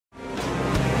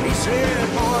Said,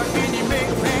 boy, can you make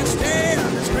fans stand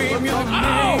and scream your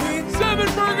name?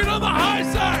 Sevenbergen on the high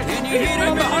side. Can you hit On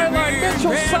him the high line,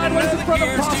 Mitchell sideways in front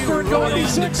of Prosper and going to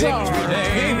 6R.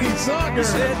 Davey Zucker.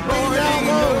 Said, boy, Down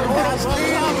low, Horace on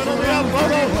top, it'll be a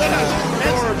photo finish.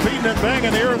 More beating and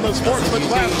banging here in the sportsman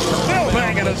class. Still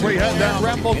banging as we head down.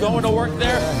 Remble going to work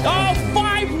there. Oh,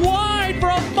 5 wide for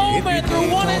a moment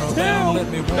through 1 and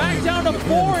 2. Back down to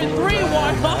 4 and 3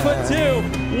 wide off of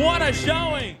 2. What a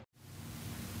showing.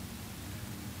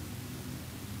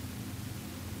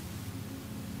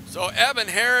 So Evan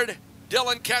Herod,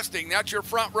 Dylan Kesting, that's your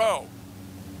front row.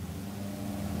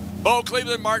 Bo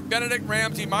Cleveland, Mark Benedict,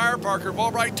 Ramsey Meyer, Parker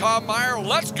Volbright, Tom Meyer.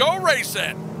 Let's go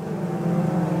racing.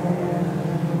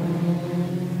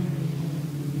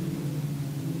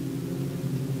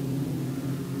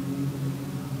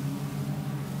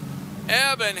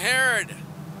 Evan Herod,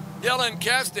 Dylan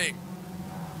Kesting,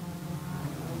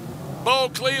 Bo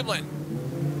Cleveland,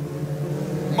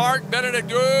 Mark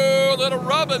Benedict. Ooh, a little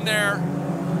rubbing there.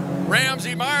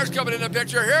 Ramsey Meyer's coming in the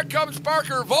picture. Here comes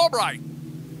Parker Volbright.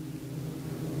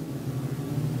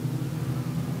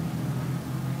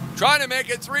 Trying to make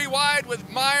it 3 wide with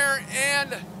Meyer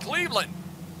and Cleveland.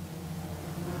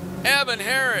 Evan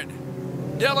Herod,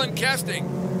 Dylan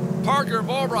Kesting, Parker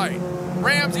Volbright,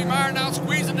 Ramsey Meyer now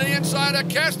squeezing to the inside of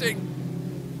Kesting.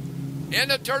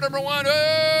 Into turn number 1.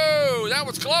 Oh, that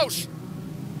was close.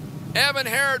 Evan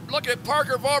Herod, look at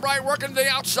Parker Volbright working to the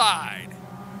outside.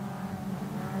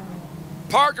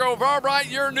 Parker Volbright,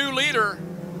 your new leader.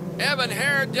 Evan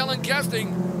Herod, Dylan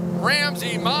Kesting,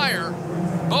 Ramsey Meyer,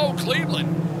 Bo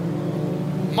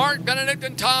Cleveland, Mark Benedict,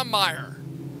 and Tom Meyer.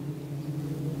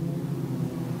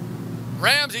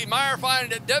 Ramsey Meyer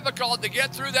finding it difficult to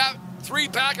get through that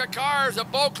 3-pack of cars of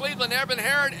Bo Cleveland, Evan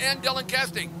Herod, and Dylan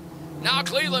Kesting. Now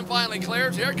Cleveland finally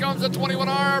clears. Here comes the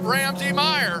 21R of Ramsey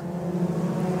Meyer.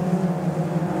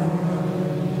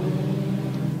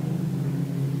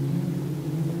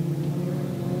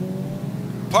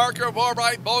 Parker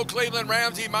Volbright, Bo Cleveland,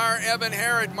 Ramsey Meyer, Evan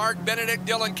Herod, Mark Benedict,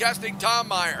 Dylan Kesting, Tom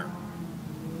Meyer.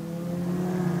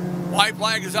 White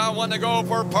flag is on, 1 to go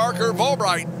for Parker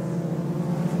Volbright.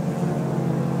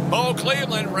 Bo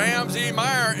Cleveland, Ramsey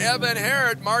Meyer, Evan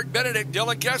Herod, Mark Benedict,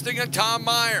 Dylan Kesting, and Tom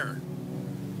Meyer.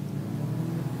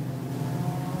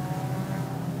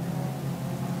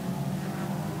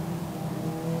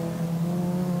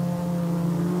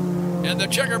 And the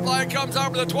checker flag comes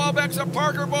out for the 12X of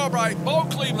Parker Volbright. Bo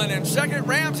Cleveland in 2nd,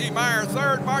 Ramsey Meyer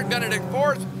 3rd, Mark Benedict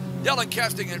 4th, Dylan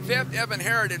Kesting in 5th, Evan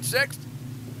Herod in 6th,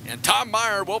 and Tom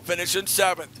Meyer will finish in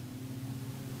 7th.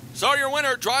 So your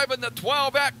winner driving the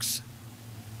 12X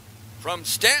from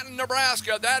Stanton,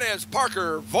 Nebraska, that is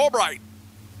Parker Volbright.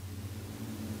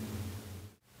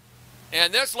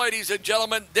 And this, ladies and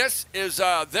gentlemen, this is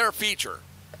their feature.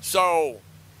 So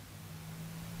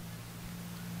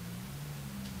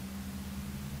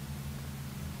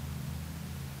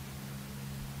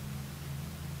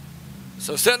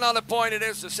sitting on the point, it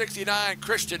is the 69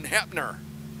 Christian Hepner.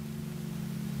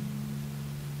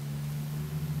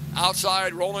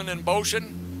 Outside, Roland and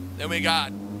Boshin. Then we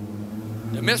got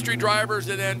the mystery drivers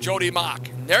and then Jody Mock.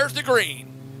 There's the green.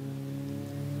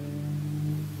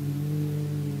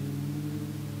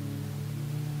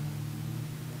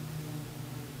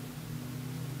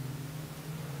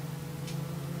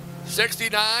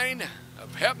 '69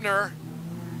 of Hepner.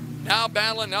 Now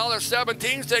battling, now their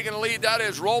 17's taking the lead. That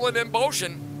is Roland and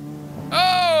Boshin.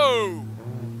 Oh!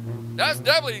 That's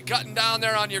definitely cutting down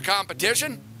there on your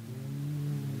competition.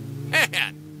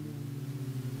 Man.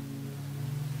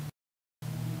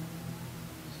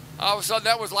 All of a sudden,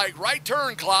 that was like right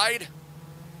turn, Clyde.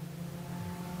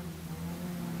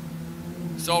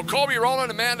 So Kobe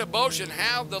Roland and Amanda Boshin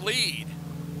have the lead.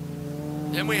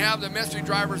 Then we have the mystery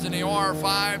drivers in the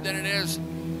OR5. Then it is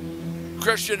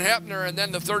Christian Hepner, and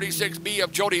then the 36B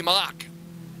of Jody Mock.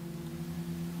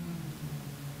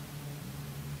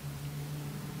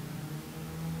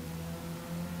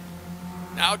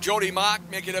 Now Jody Mock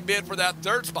making a bid for that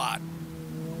 3rd spot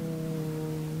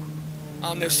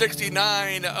on the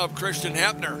 69 of Christian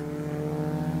Hepner.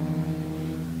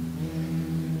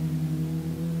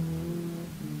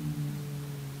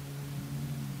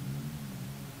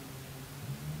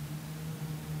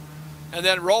 And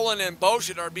then Roland and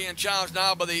Boshin are being challenged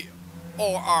now by the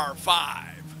OR5.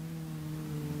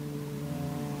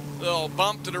 Little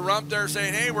bump to the rump there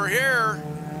saying, hey, we're here.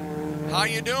 How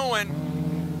you doing?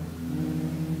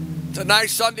 It's a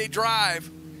nice Sunday drive.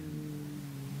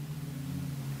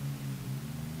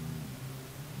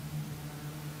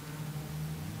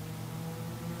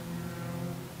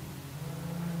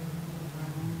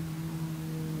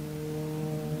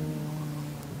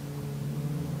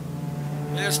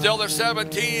 It's still the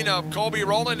 17 of Colby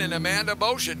Rowland and Amanda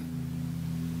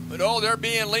Motion. But oh, they're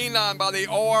being leaned on by the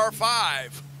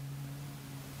OR5.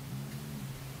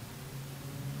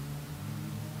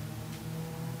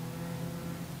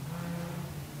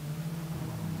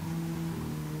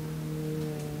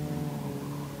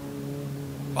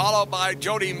 Followed by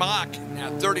Jody Mock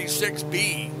at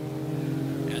 36B.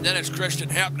 And then it's Christian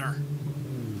Hepner.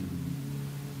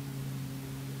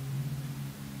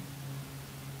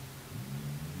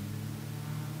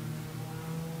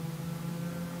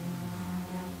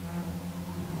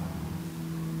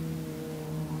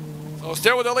 So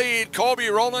still with the lead, Colby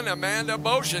Rowland, Amanda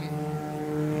Motion.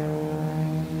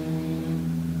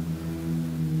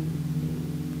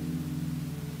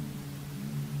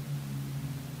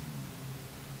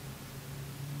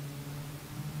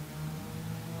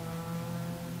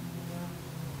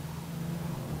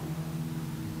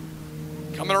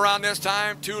 Coming around this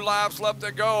time, 2 laps left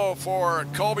to go for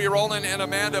Colby Rowland and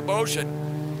Amanda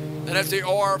Motion. Then it's the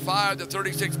OR5, the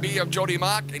 36B of Jody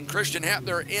Mock and Christian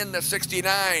Hepner in the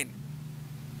 69.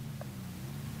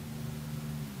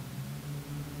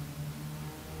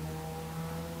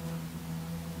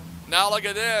 Now look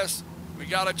at this. We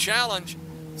got a challenge.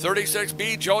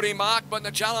 36B, Jody Mock, putting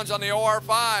the challenge on the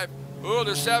OR5. Ooh,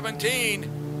 the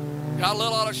 17. Got a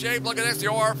little out of shape. Look at this. The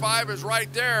OR5 is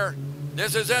right there.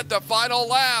 This is it, the final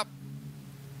lap.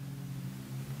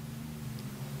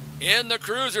 In the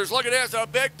cruisers. Look at this. A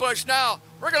big push now.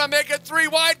 We're going to make it 3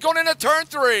 wide going into turn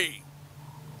 3.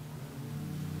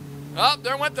 Oh,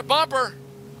 there went the bumper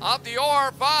off the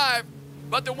OR5.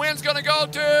 But the win's going to go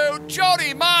to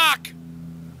Jody Mock.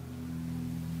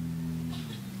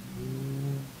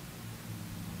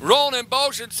 Rowland and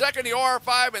Motion second, the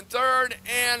OR5 in third,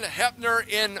 and Hepner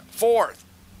in fourth.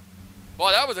 Boy,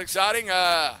 that was exciting.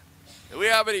 Do we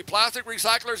have any plastic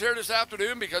recyclers here this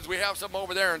afternoon? Because we have some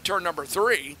over there in turn number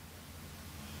 3.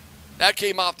 That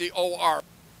came off the OR.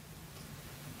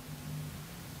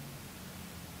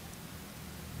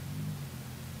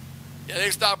 Yeah,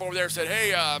 they stopped over there and said,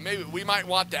 hey, maybe we might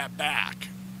want that back.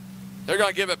 They're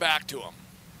going to give it back to them.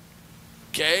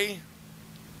 Okay?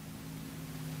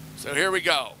 So here we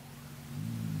go.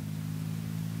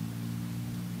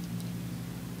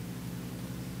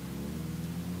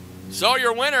 So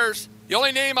your winners, the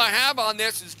only name I have on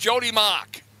this is Jody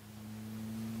Mock.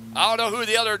 I don't know who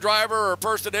the other driver or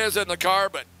person is in the car,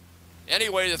 but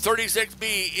anyway, the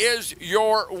 36B is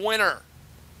your winner.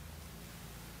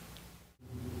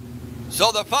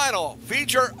 So the final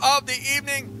feature of the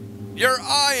evening, your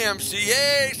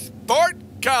IMCA Sport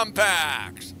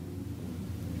Compacts.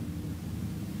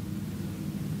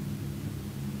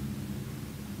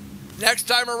 Next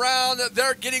time around,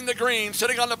 they're getting the green,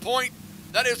 sitting on the point.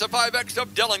 That is the 5X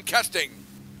of Dylan Kesting.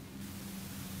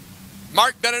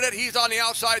 Mark Benedict, he's on the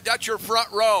outside. That's your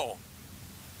front row.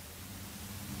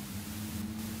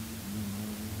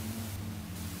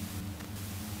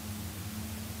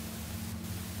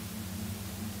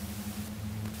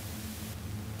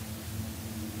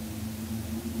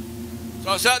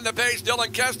 So setting the pace,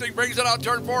 Dylan Kesting brings it out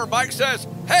turn 4. Mike says,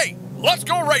 hey, let's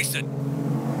go racing.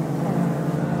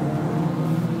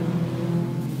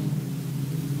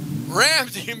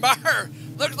 Ramsey Meyer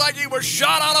looks like he was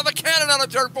shot out of a cannon on a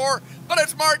turn 4, but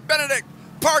it's Mark Benedict,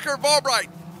 Parker Volbright,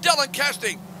 Dylan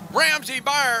Kesting, Ramsey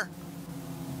Meyer,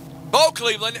 Bo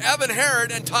Cleveland, Evan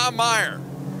Herod, and Tom Meyer.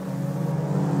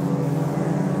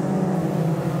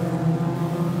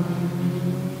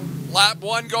 Lap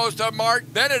 1 goes to Mark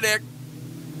Benedict,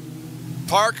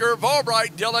 Parker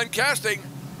Volbright, Dylan Kesting,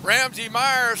 Ramsey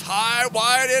Meyer's high,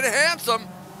 wide, and handsome.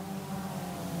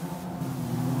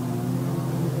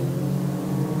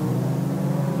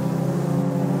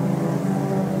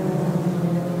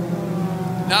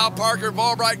 Now Parker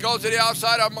Volbright goes to the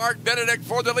outside of Mark Benedict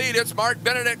for the lead. It's Mark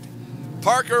Benedict,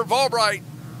 Parker Volbright.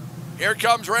 Here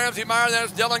comes Ramsey Meyer, then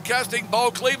it's Dylan Kesting,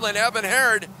 Bo Cleveland, Evan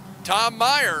Herod, Tom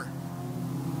Meyer.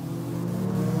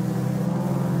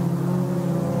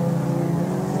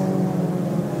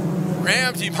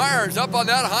 Ramsey Meyer's up on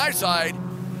that high side.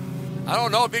 I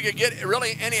don't know if he could get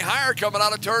really any higher coming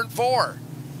out of turn 4.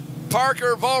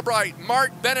 Parker Volbright,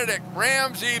 Mark Benedict,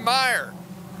 Ramsey Meyer,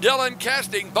 Dylan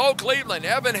Kesting, Bo Cleveland,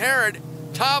 Evan Herod,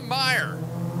 Tom Meyer.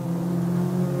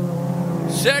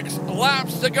 6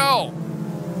 laps to go.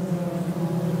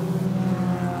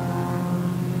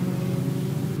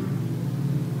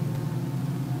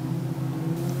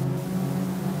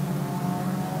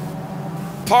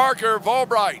 Parker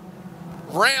Volbright,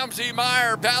 Ramsey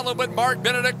Meyer battling with Mark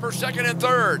Benedict for second and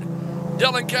third.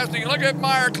 Dylan Kesting, look at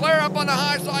Meyer, clear up on the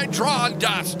high side, drawing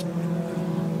dust.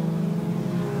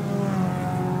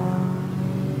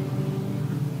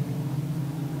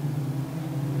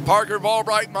 Parker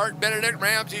Volbright, Mark Benedict,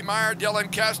 Ramsey Meyer,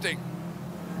 Dylan Kesting.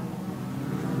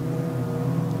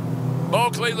 Bo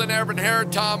Cleveland, Evan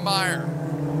Harrod, Tom Meyer.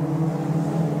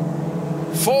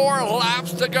 4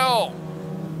 laps to go.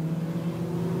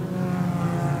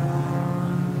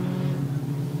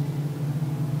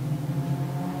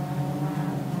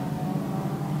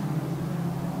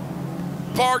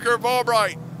 Parker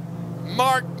Volbright,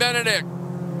 Mark Benedict,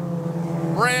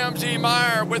 Ramsey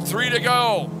Meyer with 3 to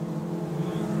go.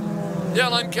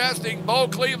 Dylan Kesting, Bo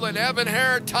Cleveland, Evan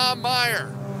Harrod, Tom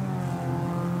Meyer.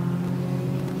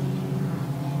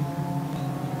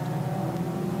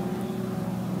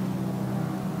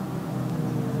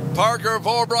 Parker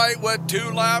Volbright with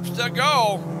 2 laps to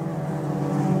go.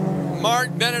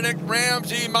 Mark Benedict,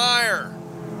 Ramsey Meyer.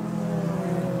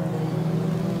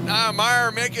 Now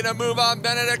Meyer making a move on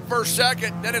Benedict for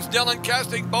second. Then it's Dylan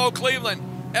Kesting, Bo Cleveland,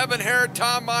 Evan Harrod,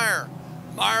 Tom Meyer.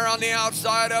 Meyer on the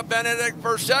outside of Benedict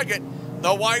for second.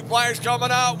 The white flag's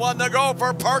coming out. 1 to go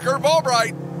for Parker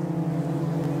Volbright.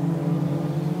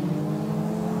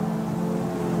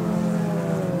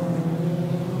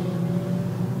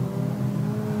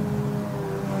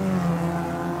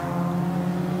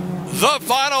 The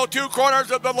final 2 corners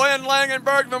of the Lynn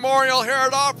Langenberg Memorial here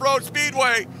at Off Road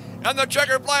Speedway. And the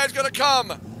checkered flag's going to come.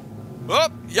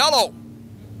 Whoop, yellow.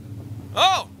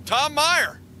 Oh, Tom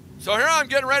Meyer. So here I'm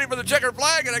getting ready for the checkered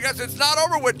flag, and I guess it's not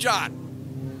over with, John.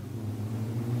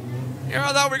 Here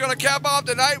I thought we were going to cap off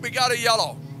tonight. We got a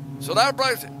yellow. So that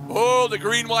brings it. Oh, the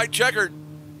green, white, checkered.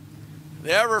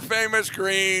 The ever-famous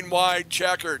green, white,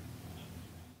 checkered.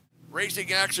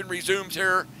 Racing action resumes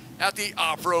here at the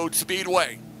Off Road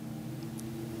Speedway.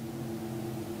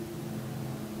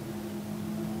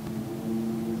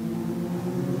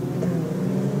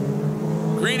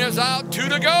 Green is out, 2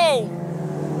 to go.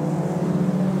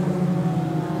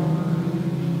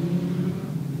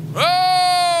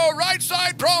 Oh, right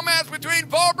side pro match between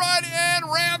Volbright and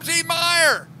Ramsey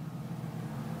Meyer.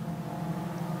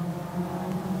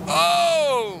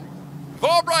 Oh,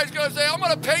 Volbright's gonna say, I'm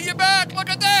gonna pay you back.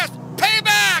 Look at this,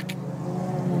 payback.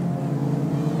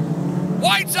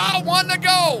 White's out, 1 to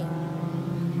go.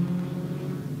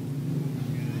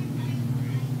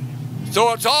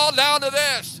 So it's all down to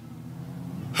this.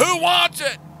 Who wants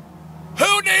it?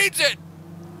 Who needs it?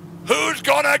 Who's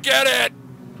gonna get it?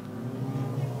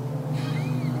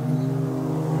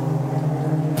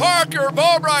 Parker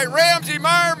Volbright, Ramsey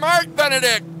Meyer, Mark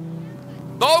Benedict,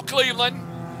 Bo Cleveland,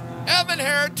 Evan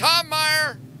Harrod, Tom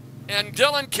Meyer, and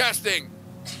Dylan Kesting.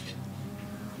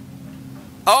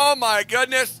 Oh my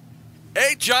goodness.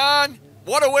 Hey John,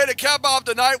 what a way to cap off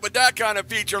the night with that kind of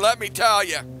feature, let me tell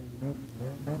you.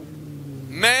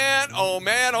 Man, oh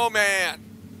man, oh man.